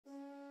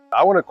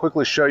I want to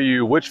quickly show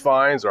you which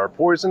vines are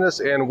poisonous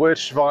and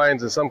which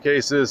vines, in some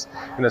cases,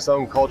 and in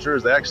some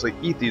cultures, they actually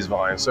eat these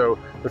vines. So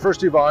the first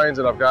two vines,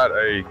 and I've got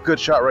a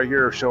good shot right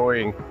here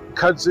showing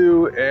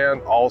kudzu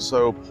and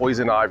also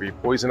poison ivy.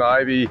 Poison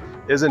ivy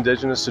is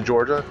indigenous to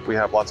Georgia. We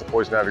have lots of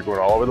poison ivy growing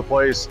all over the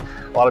place.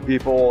 A lot of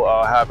people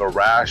have a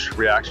rash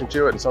reaction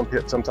to it, and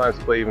sometimes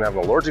people even have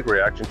an allergic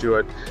reaction to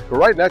it. But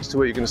right next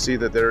to it, you can see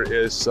that there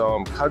is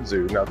some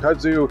kudzu. Now,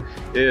 kudzu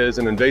is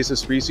an invasive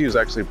species. It was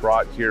actually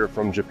brought here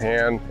from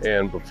Japan,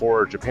 and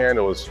before Japan,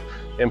 it was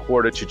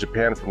imported to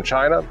Japan from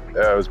China.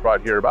 It was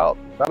brought here about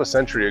a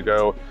century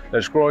ago, and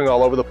it's growing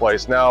all over the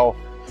place. Now,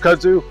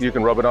 kudzu, you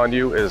can rub it on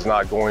you. It is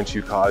not going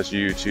to cause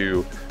you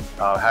to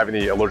have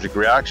any allergic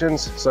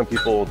reactions. Some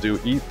people do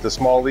eat the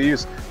small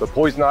leaves, but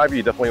poison ivy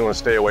you definitely want to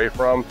stay away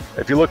from.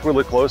 If you look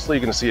really closely,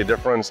 you can see a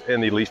difference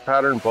in the leaf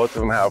pattern. Both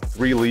of them have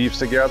 3 leaves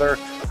together.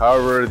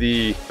 However,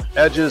 the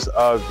edges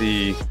of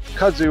the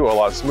kudzu are a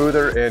lot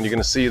smoother, and you're going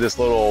to see this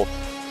little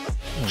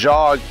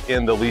jog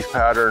in the leaf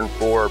pattern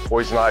for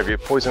poison ivy.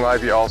 Poison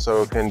ivy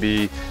also can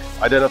be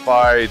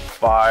identified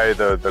by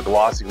the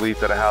glossy leaf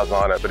that it has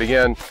on it. But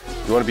again,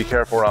 you want to be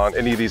careful around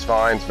any of these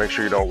vines. Make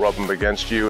sure you don't rub them against you.